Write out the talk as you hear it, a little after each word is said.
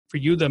for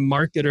you, the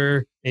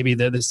marketer, maybe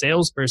the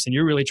salesperson,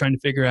 you're really trying to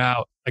figure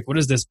out like, what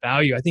is this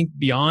value? I think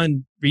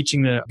beyond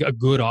reaching a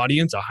good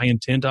audience, a high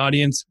intent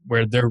audience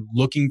where they're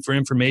looking for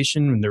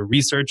information and they're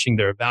researching,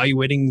 they're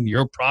evaluating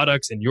your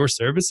products and your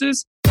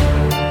services.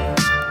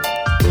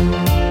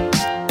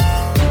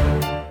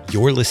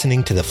 You're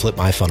listening to the Flip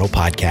My Funnel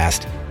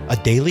podcast, a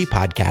daily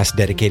podcast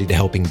dedicated to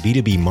helping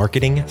B2B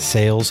marketing,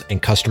 sales,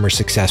 and customer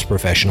success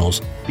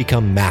professionals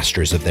become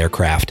masters of their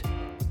craft.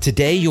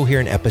 Today, you'll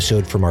hear an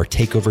episode from our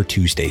Takeover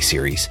Tuesday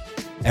series.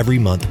 Every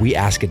month, we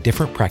ask a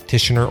different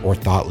practitioner or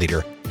thought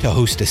leader to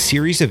host a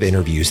series of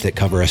interviews that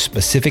cover a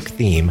specific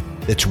theme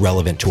that's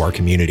relevant to our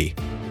community.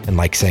 And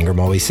like Sangram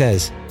always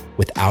says,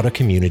 without a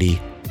community,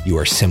 you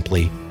are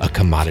simply a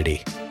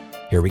commodity.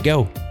 Here we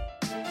go.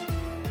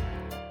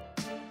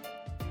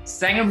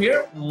 Sangram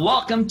here.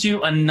 Welcome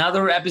to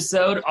another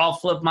episode of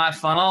Flip My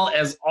Funnel.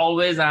 As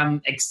always, I'm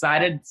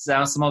excited.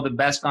 Some of the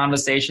best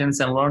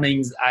conversations and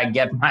learnings I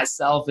get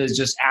myself is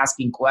just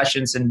asking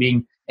questions and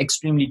being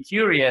extremely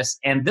curious.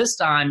 And this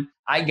time,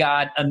 I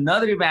got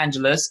another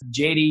evangelist,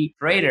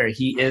 Prater.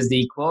 He is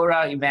the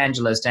Quora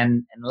evangelist.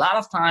 And a lot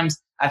of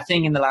times, I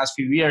think in the last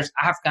few years,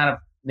 I have kind of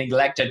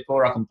neglected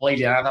Quora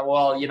completely. And I thought,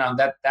 well,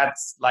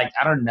 that's like,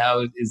 I don't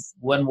know,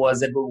 when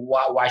was it?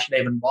 Why should I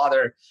even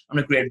bother? I'm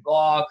going to create a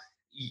blog.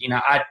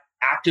 I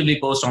actively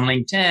post on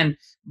LinkedIn,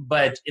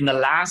 but in the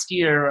last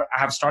year, I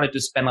have started to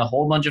spend a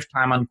whole bunch of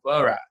time on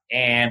Quora,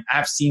 and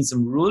I've seen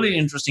some really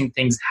interesting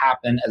things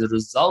happen as a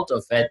result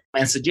of it.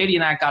 And so JD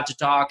and I got to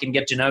talk and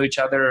get to know each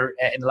other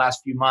in the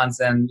last few months,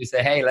 and we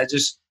say, hey, let's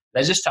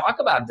just talk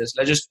about this.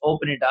 Let's just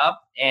open it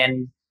up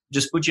and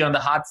just put you on the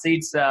hot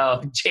seat.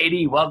 So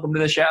JD, welcome to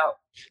the show.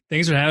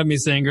 Thanks for having me,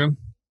 Sangram.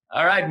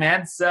 All right,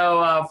 man.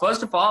 So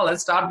first of all,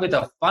 let's start with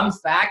a fun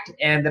fact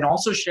and then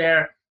also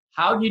share,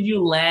 how did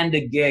you land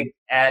a gig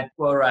at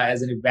Quora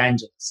as an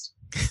evangelist?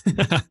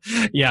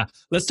 Yeah,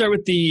 let's start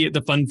with the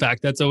fun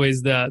fact. That's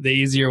always the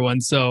easier one.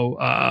 So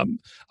I'm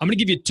going to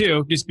give you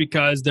two just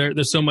because they're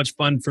so much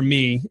fun for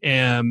me.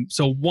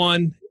 So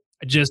one,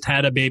 I just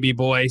had a baby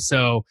boy.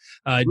 So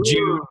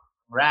Jude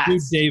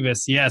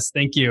Davis. Yes,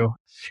 thank you.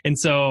 And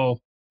so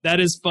that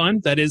is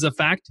fun. That is a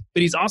fact.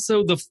 But he's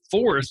also the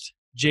fourth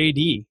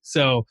JD.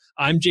 So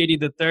I'm JD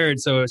the third.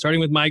 So starting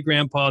with my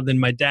grandpa, then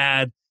my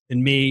dad,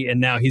 and me, and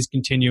now he's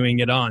continuing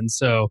it on.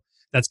 So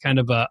that's kind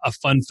of a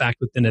fun fact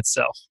within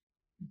itself.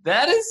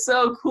 That is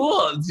so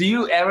cool. Do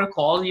you ever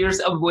call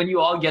yourself, when you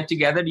all get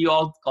together, do you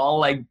all call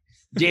like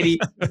JD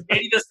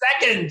the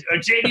second or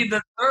JD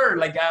the third?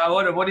 Like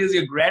what does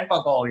your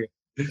grandpa call you?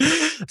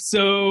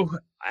 So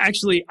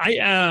actually,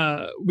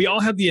 we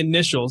all have the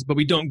initials, but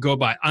we don't go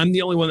by. I'm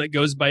the only one that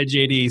goes by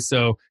JD.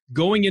 So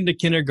going into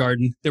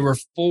kindergarten, there were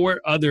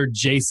 4 other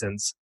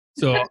Jasons.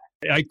 So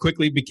I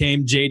quickly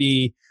became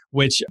JD,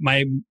 which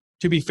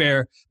to be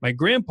fair, my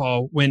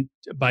grandpa went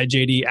by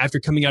JD after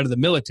coming out of the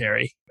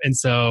military. And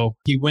so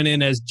he went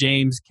in as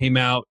James, came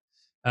out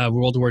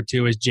World War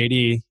II as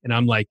JD. And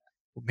I'm like,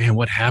 oh, man,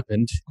 what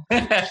happened?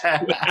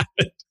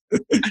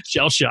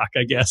 Shell shock,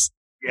 I guess.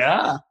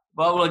 Yeah.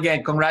 Well,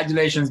 again,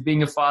 congratulations.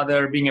 Being a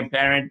father, being a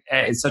parent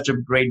is such a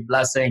great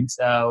blessing.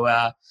 So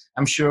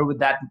I'm sure with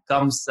that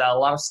comes a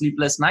lot of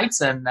sleepless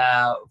nights and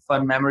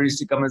fun memories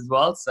to come as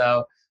well.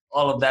 So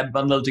all of that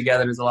bundled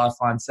together is a lot of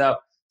fun. So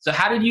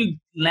how did you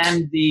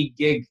land the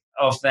gig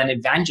of an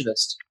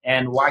evangelist,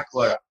 and why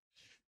Quora?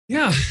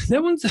 Yeah,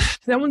 that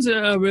one's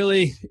a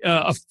really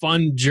a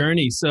fun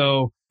journey.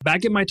 So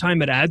back in my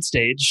time at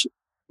AdStage,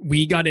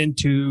 we got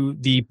into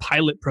the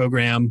pilot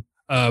program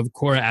of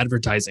Quora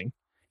advertising.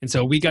 And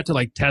so we got to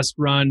like test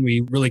run.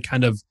 We really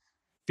kind of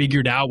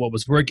figured out what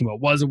was working, what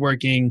wasn't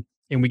working.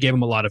 And we gave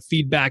them a lot of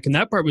feedback. And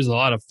that part was a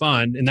lot of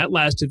fun. And that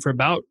lasted for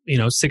about,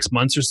 6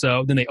 months or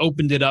so. Then they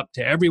opened it up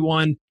to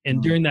everyone.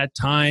 And during that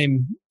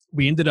time,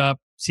 we ended up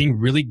seeing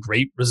really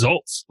great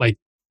results. Like,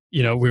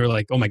 we were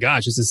like, oh my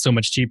gosh, this is so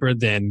much cheaper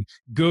than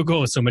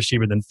Google. It's so much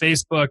cheaper than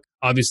Facebook.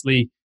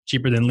 Obviously,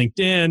 cheaper than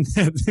LinkedIn,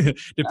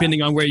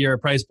 depending on where your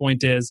price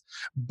point is.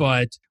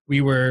 But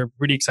we were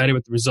pretty excited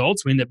with the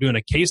results. We ended up doing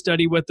a case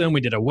study with them. We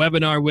did a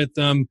webinar with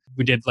them.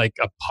 We did like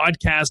a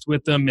podcast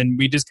with them. And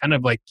we just kind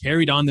of like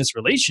carried on this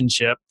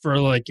relationship for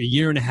like a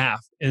year and a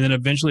half. And then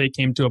eventually it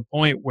came to a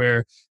point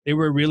where they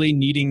were really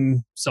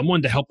needing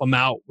someone to help them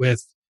out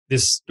with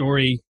this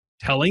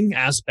storytelling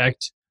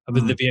aspect of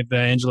the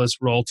evangelist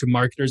role to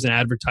marketers and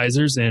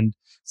advertisers. And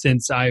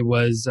since I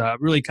was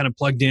really kind of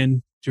plugged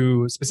in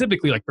to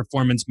specifically like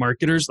performance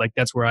marketers, like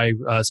that's where I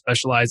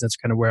specialize. That's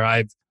kind of where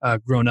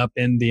I've grown up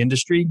in the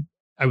industry.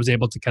 I was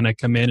able to kind of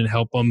come in and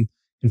help them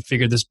and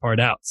figure this part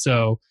out.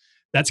 So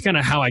that's kind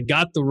of how I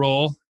got the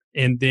role.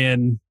 And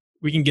then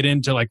we can get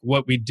into like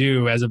what we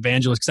do as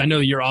evangelists, because I know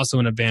you're also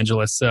an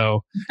evangelist.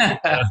 So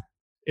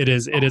it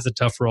is a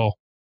tough role.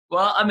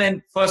 Well, I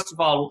mean, first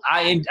of all,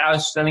 I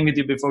was telling with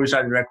you before we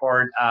started the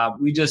record,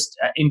 we just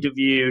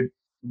interviewed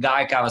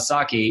Guy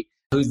Kawasaki,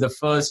 who's the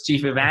first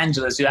chief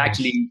evangelist, who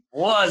actually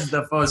was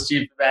the first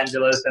chief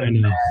evangelist.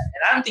 And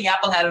I don't think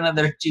Apple had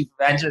another chief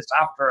evangelist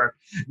after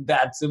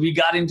that. So we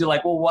got into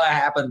like, well, what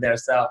happened there?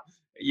 So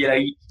you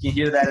can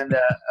hear that in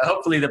the,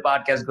 hopefully the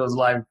podcast goes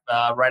live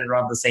right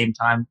around the same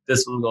time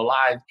this will go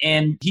live.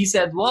 And he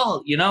said,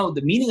 well,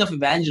 the meaning of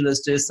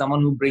evangelist is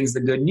someone who brings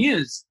the good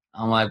news.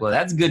 I'm like, well,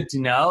 that's good to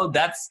know.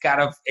 That's kind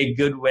of a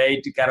good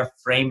way to kind of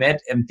frame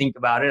it and think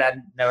about it. I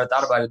never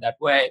thought about it that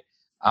way.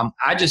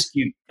 I just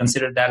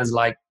consider that as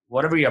like,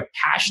 whatever you're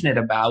passionate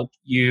about,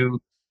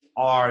 you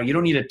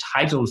don't need a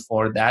title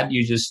for that.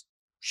 You just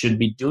should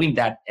be doing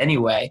that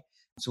anyway.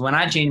 So when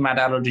I changed my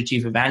title to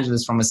chief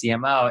evangelist from a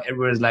CMO,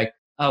 everyone was like,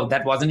 oh,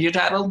 that wasn't your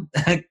title?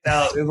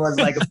 No, it was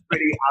like a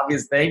pretty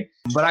obvious thing.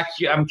 But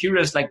I'm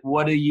curious, like,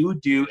 what do you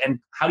do and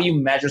how do you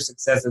measure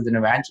success as an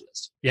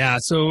evangelist? Yeah,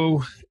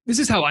 so this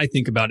is how I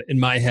think about it in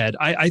my head.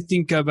 I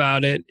think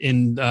about it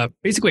in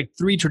basically like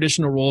 3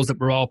 traditional roles that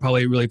we're all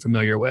probably really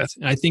familiar with.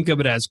 And I think of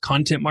it as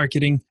content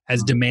marketing,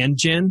 as demand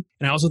gen,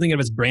 and I also think of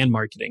it as brand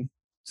marketing.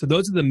 So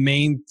those are the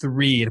main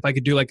 3. And if I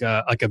could do like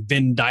a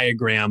Venn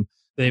diagram,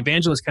 the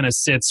evangelist kind of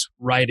sits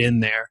right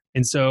in there.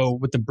 And so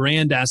with the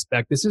brand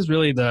aspect, this is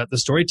really the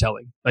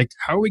storytelling. Like,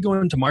 how are we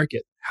going to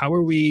market? How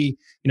are we,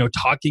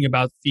 talking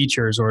about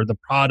features or the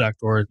product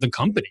or the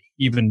company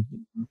even?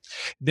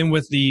 Then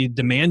with the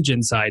demand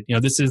gen side,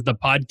 this is the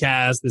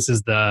podcast. This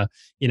is the,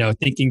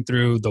 thinking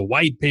through the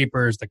white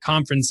papers, the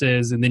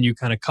conferences, and then you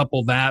kind of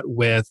couple that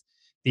with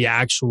the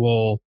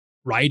actual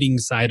writing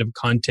side of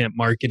content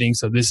marketing.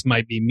 So this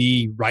might be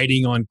me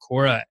writing on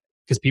Quora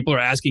because people are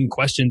asking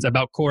questions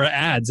about Quora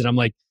ads. And I'm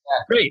like,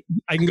 great,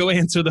 I can go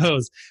answer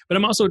those. But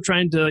I'm also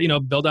trying to,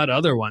 build out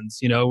other ones,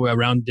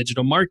 around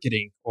digital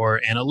marketing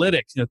or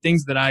analytics,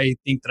 things that I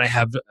think that I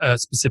have a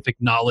specific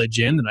knowledge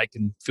in that I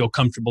can feel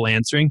comfortable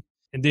answering.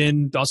 And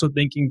then also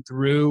thinking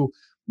through,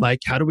 like,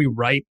 how do we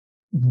write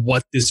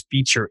what this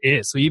feature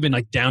is? So even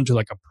like down to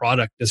like a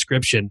product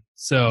description.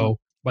 So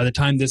by the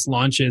time this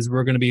launches,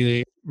 we're going to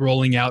be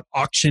rolling out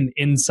auction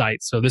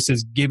insights. So this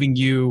is giving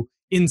you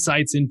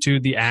insights into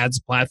the ads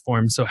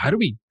platform. So how do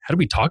we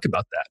talk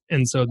about that?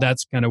 And so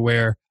that's kind of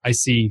where I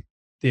see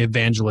the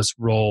evangelist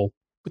role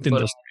within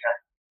those.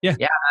 Yeah,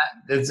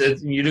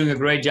 you're doing a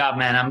great job,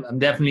 man. I'm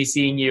definitely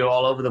seeing you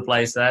all over the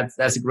place. So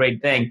that's a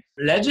great thing.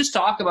 Let's just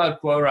talk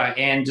about Quora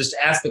and just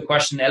ask the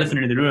question,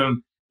 elephant in the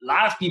room. A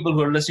lot of people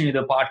who are listening to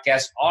the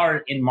podcast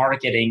are in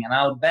marketing, and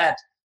I'll bet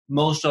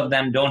most of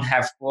them don't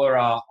have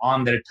Quora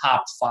on their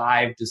top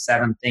 5 to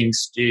 7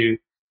 things to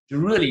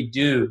really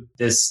do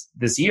this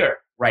year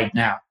right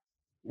now.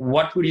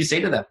 What would you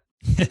say to them?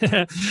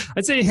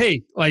 I'd say,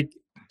 hey, like,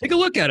 take a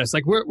look at us.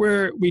 Like,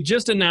 we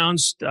just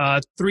announced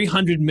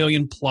 300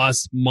 million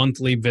plus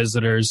monthly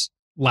visitors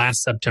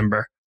last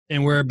September,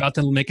 and we're about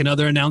to make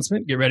another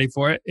announcement. Get ready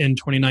for it in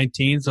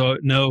 2019. So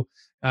no,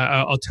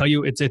 I'll tell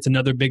you, it's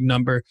another big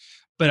number.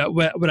 But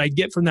what I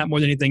get from that more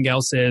than anything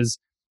else is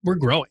we're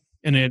growing,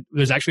 and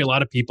there's actually a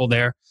lot of people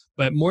there.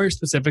 But more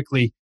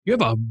specifically, you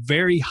have a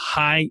very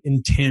high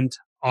intent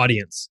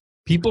audience.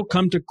 People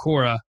come to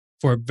Quora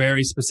for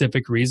very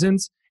specific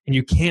reasons, and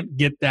you can't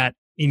get that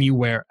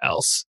anywhere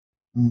else.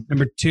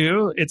 Number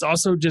 2, it's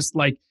also just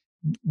like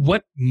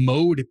what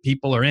mode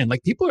people are in.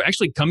 Like, people are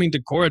actually coming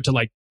to Quora to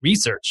like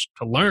research,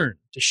 to learn,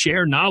 to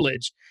share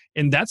knowledge.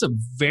 And that's a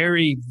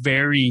very,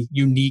 very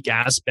unique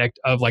aspect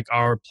of like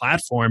our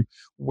platform.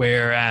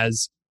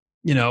 Whereas,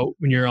 when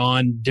you're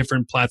on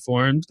different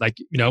platforms, like,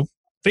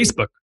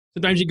 Facebook,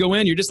 sometimes you go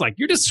in, you're just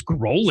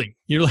scrolling.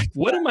 You're like,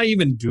 what am I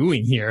even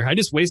doing here? I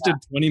just wasted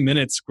 20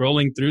 minutes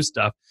scrolling through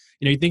stuff.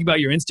 You think about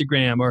your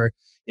Instagram or,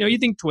 you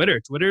think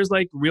Twitter. Twitter is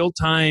like real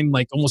time,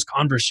 like almost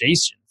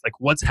conversations, like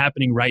what's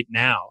happening right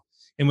now.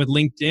 And with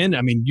LinkedIn,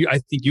 I mean, I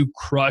think you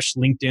crush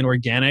LinkedIn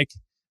organic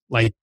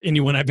like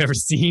anyone I've ever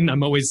seen.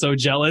 I'm always so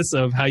jealous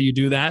of how you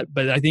do that.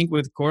 But I think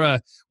with Quora,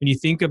 when you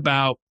think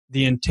about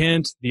the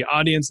intent, the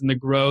audience, and the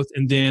growth,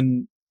 and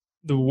then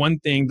the one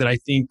thing that I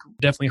think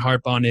definitely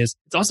harp on is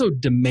it's also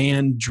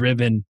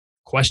demand-driven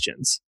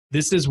questions.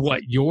 This is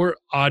what your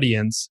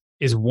audience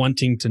is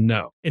wanting to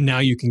know. And now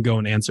you can go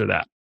and answer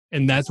that.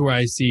 And that's where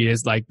I see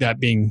is like that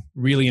being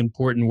really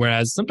important.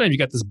 Whereas sometimes you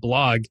got this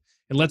blog,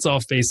 and let's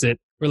all face it,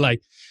 we're like,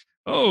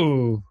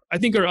 oh, I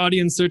think our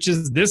audience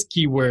searches this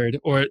keyword,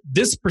 or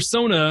this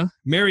persona,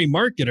 Mary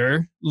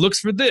marketer, looks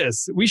for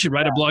this. We should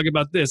write a blog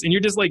about this. And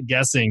you're just like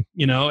guessing,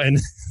 and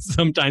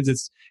sometimes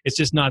it's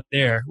just not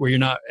there where you're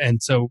not.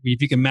 And so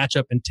if you can match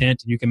up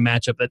intent and you can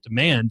match up that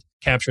demand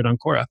captured on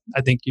Quora,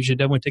 I think you should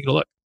definitely take a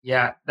look.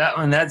 Yeah,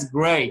 that's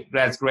great.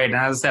 That's great. And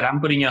as I said,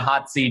 I'm putting you in a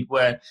hot seat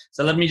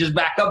so let me just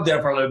back up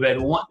there for a little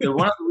bit. One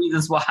of the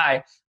reasons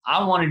why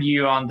I wanted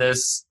you on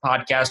this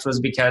podcast was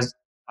because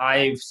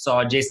I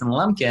saw Jason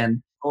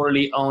Lumpkin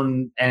totally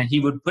own, and he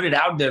would put it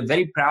out there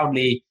very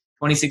proudly,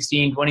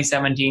 2016,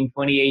 2017,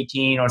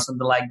 2018, or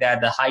something like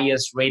that, the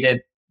highest rated,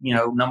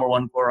 number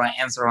 1 Quora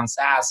answer on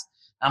SaaS.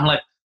 I'm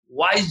like,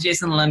 why is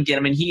Jason Lumpkin?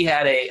 I mean, he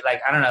had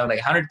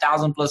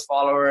 100,000 plus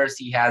followers.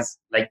 He has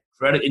like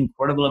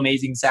incredible,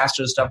 amazing SaaS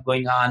stuff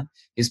going on.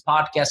 His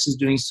podcast is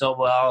doing so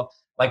well.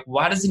 Like,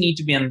 why does he need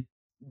to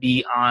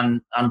be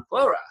on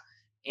Quora?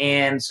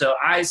 And so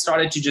I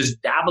started to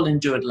just dabble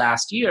into it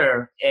last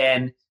year.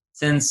 And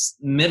since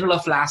middle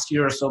of last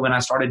year or so, when I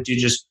started to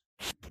just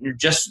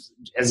just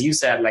as you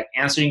said, like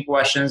answering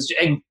questions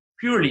and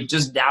purely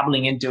just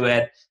dabbling into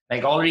it,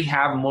 like already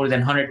have more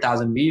than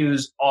 100,000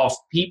 views of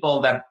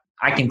people that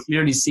I can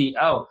clearly see,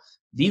 oh,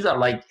 these are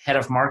like head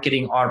of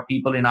marketing or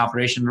people in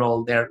operation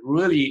role. They're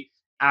really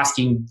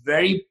asking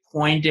very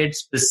pointed,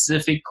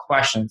 specific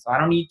questions. So I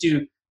don't need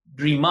to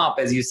dream up,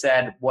 as you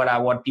said,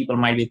 what people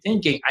might be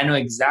thinking. I know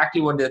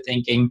exactly what they're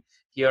thinking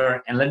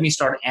here, and let me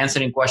start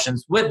answering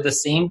questions with the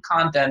same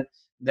content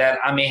that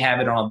I may have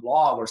it on a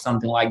blog or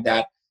something like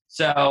that.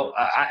 So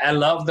I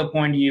love the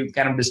point you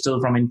kind of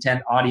distilled from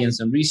intent, audience,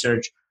 and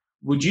research.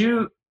 Would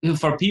you,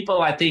 for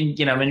people, I think,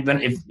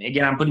 if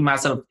again, I'm putting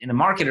myself in a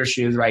marketer's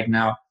shoes right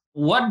now,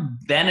 what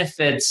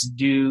benefits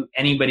do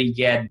anybody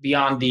get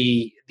beyond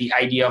the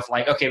idea of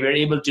like, okay, we're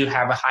able to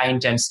have a high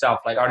intent stuff?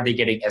 Like, are they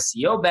getting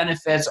SEO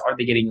benefits? Are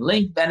they getting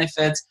link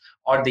benefits?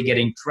 Are they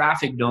getting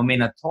traffic,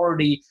 domain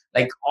authority?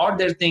 Like, are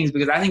there things?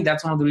 Because I think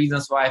that's one of the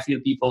reasons why I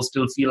feel people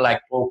still feel like,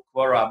 oh,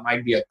 Quora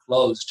might be a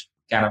closed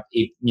kind of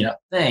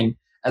thing,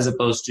 as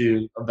opposed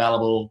to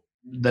available,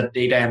 the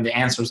data and the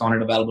answers on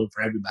it available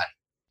for everybody.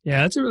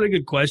 Yeah, that's a really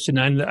good question.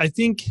 And I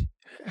think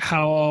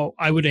how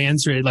I would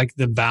answer it, like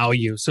the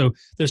value. So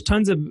there's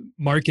tons of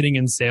marketing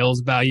and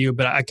sales value,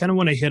 but I kind of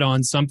want to hit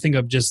on something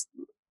of just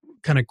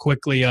kind of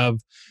quickly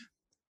of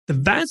the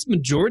vast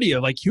majority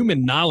of like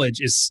human knowledge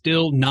is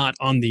still not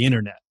on the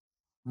internet.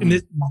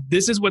 And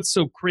this is what's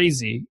so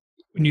crazy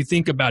when you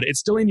think about it. It's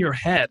still in your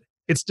head.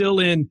 It's still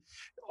in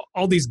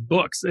all these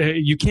books.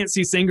 You can't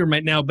see Sangram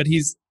right now, but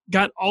he's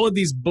got all of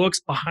these books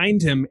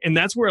behind him. And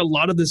that's where a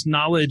lot of this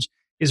knowledge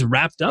is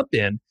wrapped up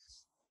in.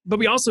 But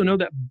we also know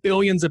that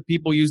billions of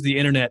people use the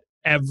internet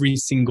every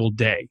single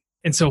day.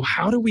 And so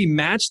how do we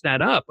match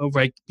that up of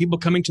like people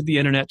coming to the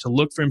internet to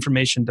look for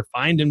information, to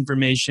find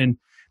information,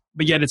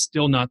 but yet it's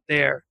still not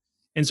there?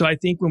 And so I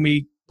think when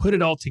we put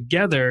it all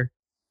together,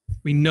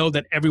 we know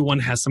that everyone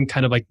has some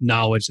kind of like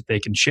knowledge that they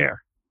can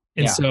share.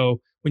 And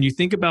so when you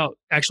think about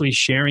actually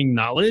sharing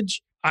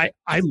knowledge, I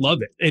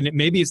love it. And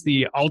maybe it's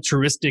the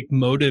altruistic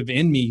motive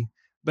in me,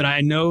 but I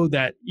know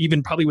that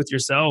even probably with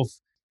yourself,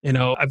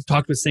 I've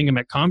talked with Sangram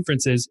at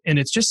conferences, and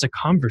it's just a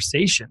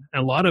conversation.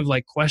 And a lot of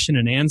like question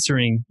and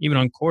answering, even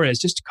on Quora, is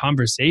just a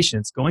conversation.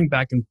 It's going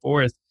back and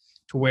forth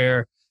to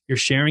where you're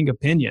sharing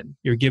opinion,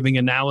 you're giving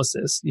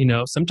analysis.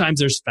 Sometimes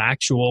there's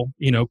factual,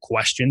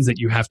 questions that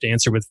you have to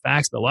answer with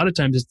facts, but a lot of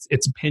times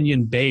it's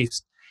opinion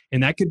based,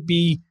 and that could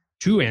be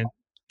two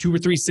or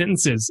three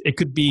sentences. It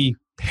could be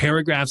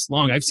paragraphs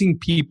long. I've seen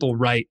people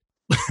write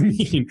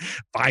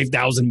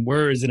 5,000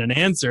 words in an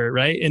answer,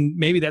 right? And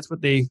maybe that's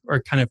what they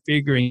are kind of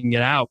figuring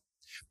it out.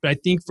 But I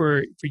think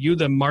for you,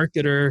 the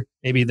marketer,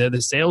 maybe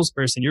the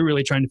salesperson, you're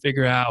really trying to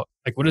figure out,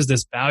 like, what is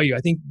this value? I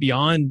think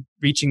beyond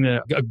reaching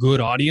a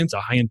good audience,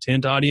 a high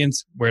intent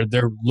audience, where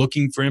they're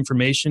looking for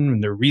information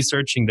and they're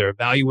researching, they're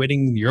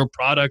evaluating your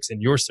products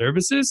and your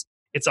services,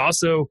 it's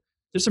also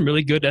there's some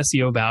really good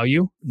SEO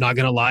value. Not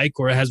going to lie,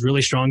 Quora has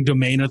really strong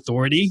domain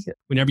authority.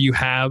 Whenever you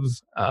have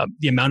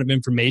the amount of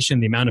information,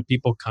 the amount of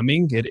people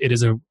coming, it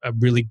is a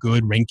really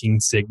good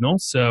ranking signal.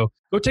 So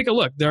go take a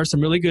look. There are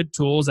some really good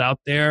tools out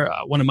there.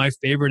 One of my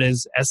favorite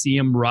is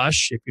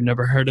SEMrush. If you've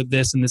never heard of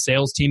this in the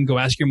sales team, go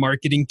ask your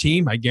marketing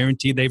team. I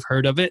guarantee they've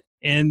heard of it.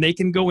 And they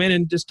can go in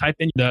and just type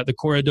in the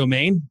Quora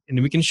domain,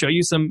 and we can show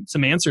you some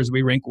answers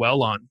we rank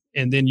well on.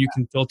 And then you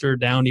can filter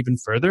down even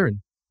further and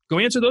go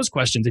answer those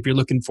questions if you're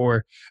looking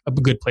for a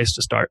good place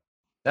to start.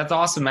 That's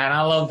awesome, man.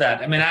 I love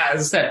that. I mean,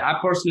 as I said, I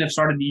personally have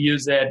started to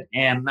use it,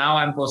 and now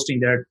I'm posting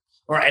there,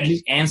 or at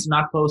least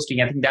not posting.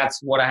 I think that's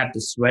what I had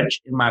to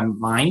switch in my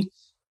mind.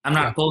 I'm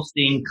not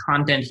posting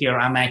content here.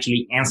 I'm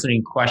actually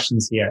answering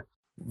questions here.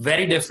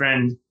 Very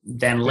different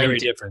than LinkedIn. Very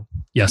different.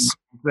 Yes.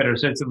 Twitter.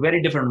 So it's a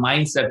very different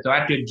mindset. So I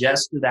had to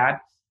adjust to that.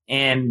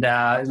 And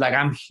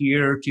I'm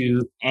here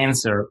to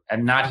answer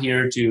and not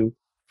here to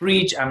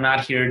preach. I'm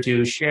not here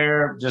to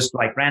share just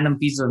like random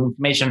pieces of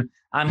information.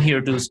 I'm here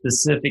to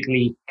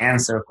specifically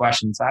answer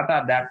questions. So I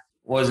thought that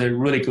was a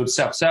really good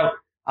stuff. So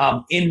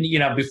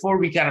before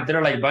we there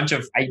are like a bunch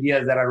of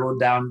ideas that I wrote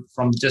down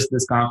from just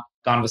this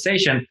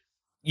conversation.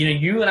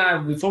 You and I,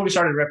 before we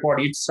started the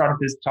report, you started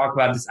to talk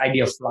about this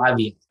idea of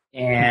flywheel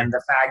and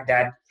the fact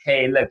that,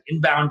 hey, look,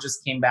 Inbound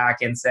just came back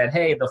and said,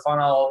 hey, the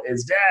funnel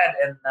is dead.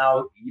 And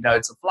now,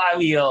 it's a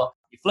flywheel.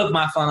 You flip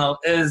my funnel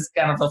is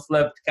kind of a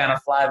flipped kind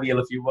of flywheel,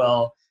 if you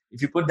will.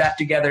 If you put that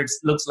together, it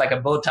looks like a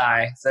bow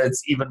tie. So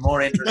it's even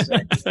more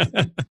interesting.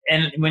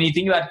 And when you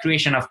think about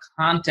creation of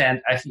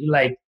content, I feel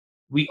like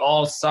we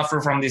all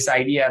suffer from this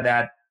idea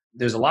that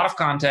there's a lot of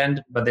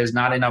content, but there's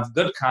not enough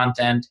good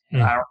content.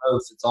 And I don't know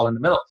if it's all in the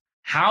middle.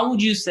 How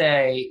would you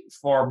say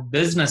for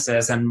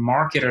businesses and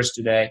marketers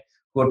today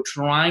who are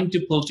trying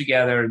to pull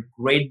together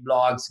great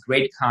blogs,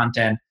 great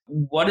content,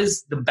 what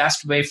is the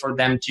best way for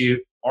them to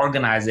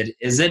organize it?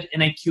 Is it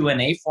in a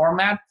Q&A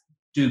format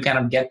to kind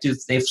of get to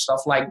safe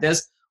stuff like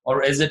this?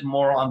 Or is it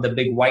more on the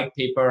big white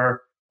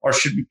paper, or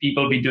should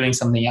people be doing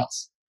something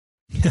else?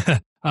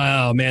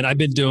 Oh man, I've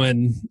been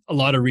doing a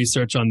lot of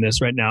research on this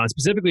right now, and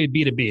specifically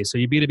B2B. So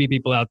you B2B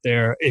people out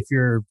there,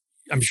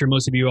 I'm sure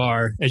most of you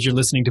are, as you're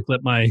listening to Flip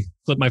My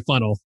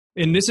Funnel,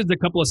 And this is a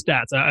couple of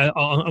stats. I'm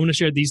going to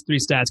share these three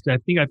stats because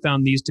I think I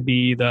found these to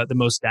be the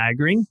most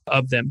staggering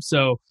of them.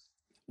 So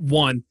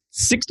 62%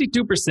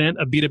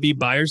 of B2B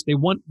buyers, they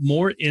want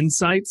more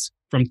insights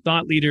from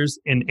thought leaders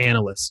and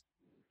analysts,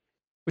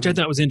 which I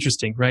thought was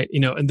interesting, right?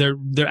 And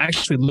they're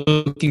actually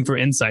looking for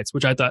insights,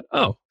 which I thought,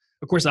 oh,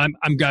 of course I'm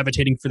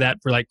gravitating for that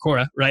for like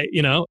Quora, right?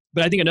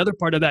 But I think another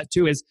part of that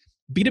too is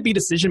B2B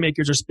decision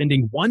makers are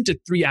spending 1 to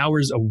 3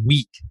 hours a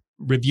week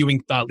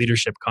reviewing thought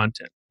leadership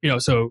content.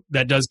 So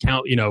that does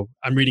count.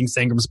 I'm reading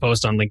Sangram's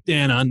post on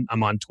LinkedIn.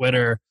 I'm on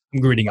Twitter.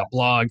 I'm reading a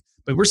blog,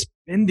 but we're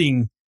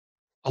spending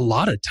a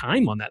lot of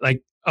time on that,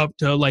 like up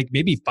to like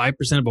maybe 5%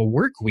 of a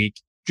work week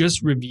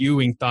just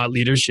reviewing thought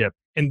leadership.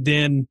 And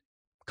then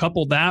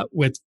couple that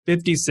with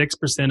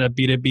 56% of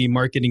B2B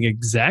marketing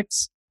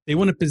execs, they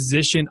want to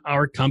position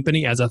our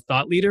company as a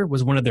thought leader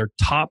was one of their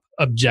top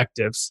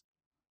objectives.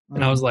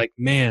 And I was like,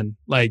 man,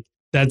 like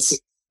that's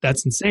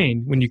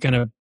insane when you kind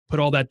of put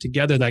all that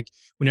together. Like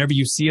whenever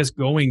you see us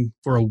going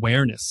for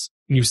awareness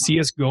and you see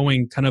us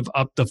going kind of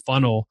up the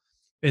funnel.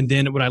 And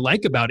then what I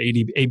like about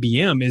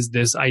ABM is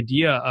this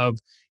idea of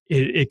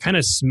it kind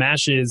of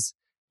smashes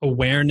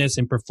awareness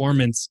and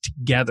performance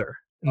together.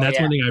 And that's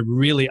one thing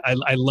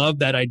I love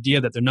that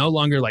idea that they're no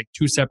longer like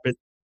two separate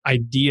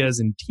ideas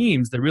and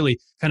teams. They're really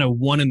kind of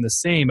one and the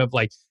same of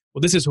like,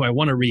 well, this is who I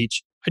want to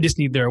reach. I just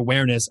need their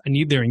awareness. I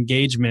need their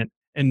engagement.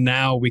 And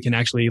now we can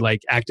actually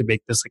like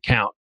activate this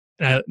account.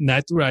 And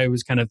that's what I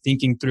was kind of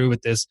thinking through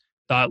with this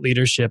thought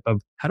leadership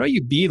of how do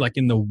you be like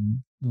in the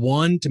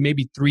 1 to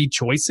maybe 3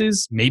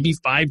 choices, maybe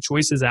 5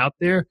 choices out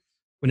there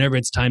whenever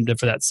it's time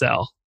for that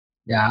sell.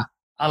 Yeah.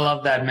 I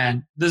love that,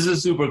 man. This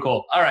is super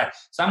cool. All right.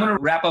 So I'm going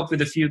to wrap up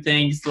with a few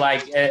things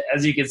like,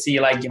 as you can see,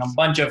 like,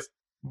 bunch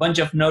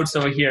of notes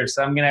over here.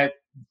 So I'm going to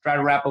try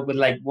to wrap up with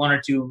like 1 or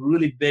 2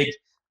 really big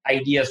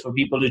ideas for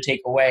people to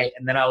take away.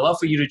 And then I'd love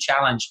for you to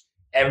challenge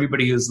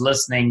everybody who's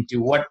listening to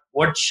what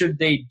should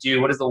they do?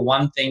 What is the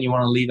one thing you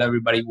want to leave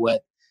everybody with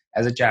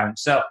as a challenge?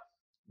 So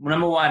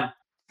number 1,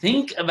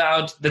 think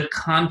about the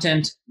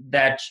content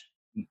that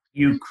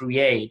you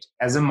create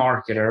as a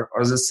marketer or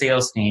as a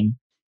sales team.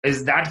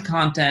 Is that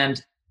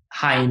content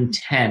high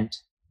intent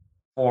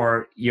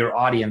for your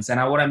audience?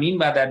 And what I mean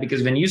by that,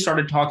 because when you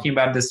started talking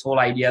about this whole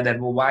idea that,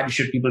 well, why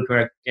should people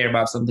care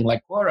about something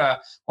like Quora?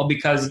 Well,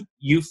 because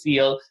you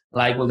feel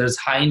like, well, there's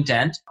high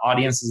intent.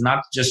 Audience is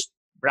not just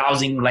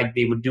browsing like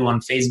they would do on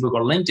Facebook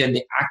or LinkedIn.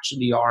 They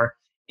actually are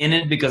in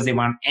it because they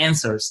want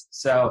answers.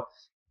 So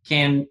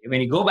when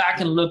you go back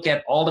and look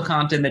at all the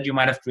content that you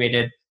might have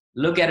created,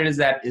 look at it as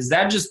is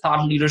that just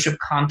thought leadership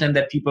content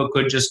that people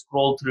could just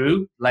scroll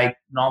through like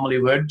normally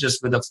would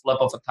just with a flip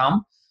of a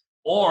thumb?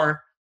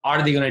 Or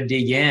are they going to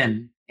dig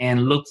in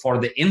and look for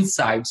the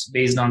insights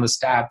based on the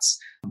stats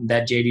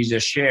that JD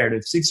just shared?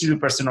 If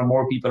 62% or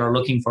more people are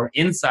looking for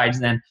insights,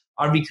 then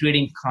are we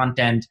creating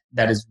content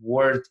that is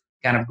worth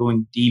kind of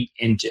going deep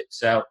into?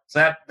 So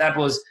that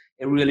was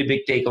a really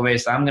big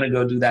takeaway. So I'm going to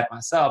go do that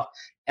myself.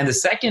 And the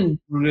second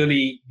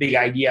really big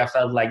idea I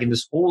felt like in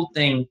this whole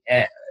thing,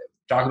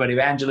 talking about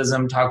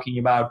evangelism, talking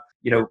about,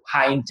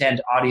 high intent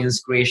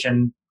audience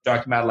creation,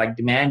 talking about like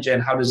demand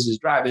gen, how does this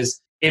drive is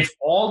if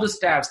all the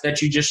stats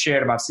that you just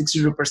shared about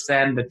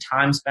 62%, the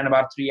time spent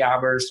about 3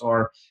 hours,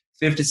 or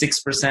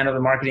 56% of the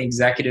marketing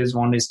executives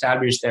want to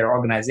establish their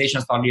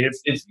organization's thought leader,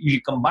 if you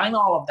combine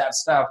all of that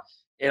stuff,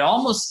 it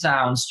almost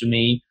sounds to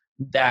me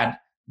that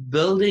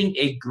building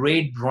a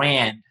great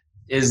brand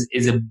is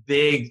a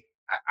big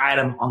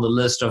item on the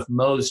list of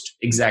most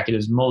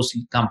executives, most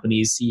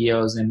companies,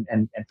 CEOs,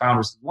 and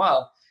founders as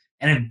well.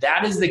 And if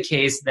that is the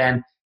case,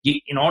 then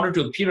in order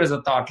to appear as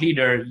a thought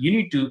leader, you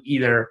need to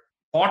either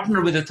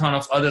partner with a ton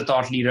of other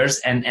thought leaders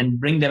and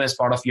bring them as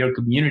part of your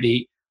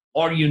community,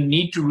 or you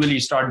need to really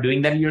start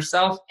doing that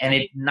yourself. And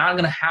it's not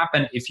going to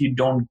happen if you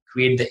don't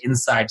create the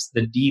insights,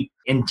 the deep,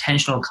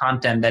 intentional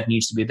content that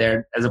needs to be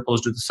there, as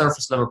opposed to the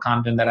surface level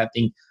content that I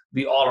think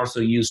we all are so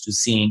used to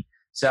seeing.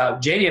 So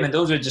JD,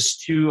 those are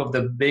just 2 of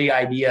the big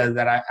ideas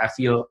that I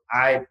feel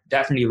I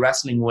definitely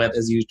wrestling with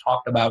as you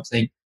talked about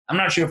saying, I'm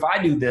not sure if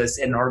I do this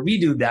or we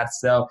do that.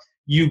 So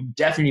you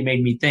definitely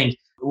made me think,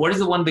 what is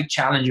the one big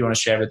challenge you want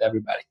to share with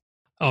everybody?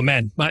 Oh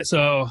man.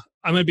 So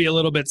I'm going to be a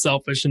little bit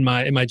selfish in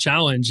my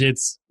challenge.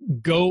 It's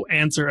go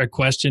answer a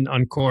question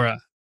on Quora.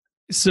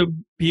 So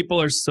people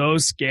are so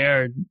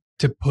scared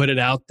to put it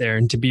out there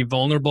and to be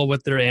vulnerable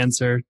with their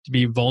answer, to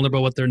be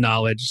vulnerable with their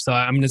knowledge. So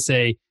I'm going to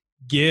say,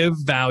 give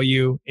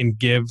value and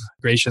give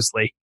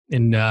graciously,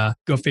 and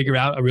go figure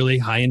out a really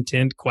high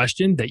intent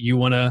question that you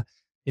want to,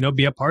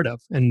 be a part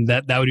of. And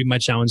that would be my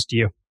challenge to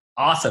you.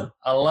 Awesome.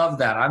 I love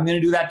that. I'm going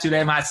to do that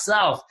today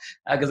myself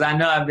because I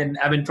know I've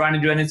been trying to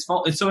do it. And it's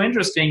so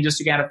interesting just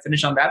to kind of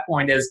finish on that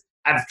point is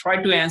I've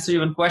tried to answer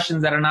even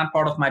questions that are not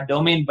part of my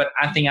domain, but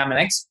I think I'm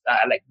an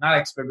not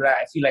expert, but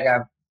I feel like I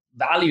have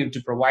value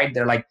to provide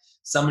there. Like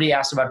somebody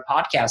asked about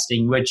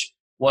podcasting, which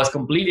was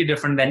completely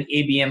different than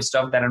ABM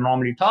stuff that I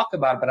normally talk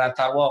about. But I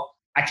thought, well,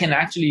 I can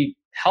actually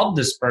help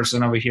this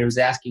person over here who's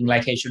asking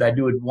like, hey, should I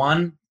do it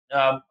one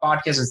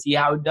podcast and see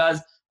how it does?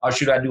 Or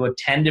should I do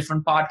 10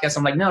 different podcasts?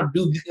 I'm like, no,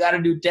 you got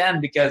to do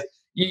 10 because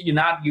you're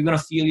going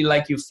to feel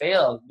like you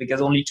failed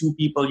because only 2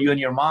 people, you and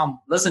your mom,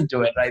 listen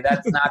to it, right?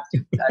 That's not,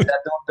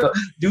 don't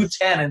do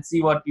 10 and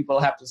see what people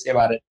have to say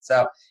about it.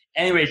 So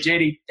anyway,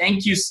 JD,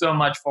 thank you so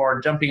much for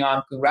jumping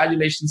on.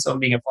 Congratulations on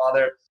being a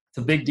father. It's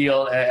a big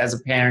deal as a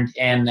parent,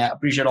 and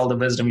appreciate all the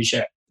wisdom you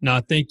share. No,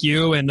 thank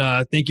you. And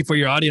thank you for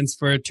your audience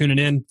for tuning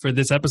in for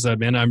this episode,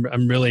 man.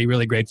 I'm really,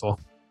 really grateful.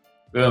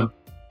 Boom.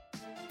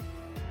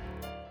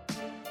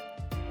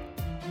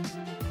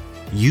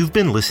 You've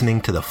been listening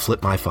to the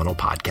Flip My Funnel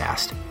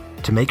podcast.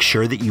 To make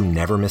sure that you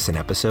never miss an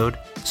episode,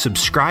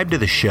 subscribe to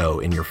the show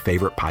in your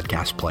favorite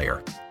podcast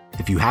player.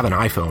 If you have an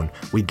iPhone,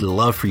 we'd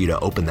love for you to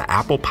open the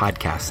Apple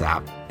Podcasts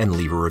app and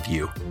leave a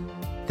review.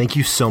 Thank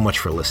you so much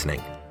for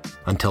listening.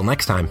 Until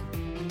next time.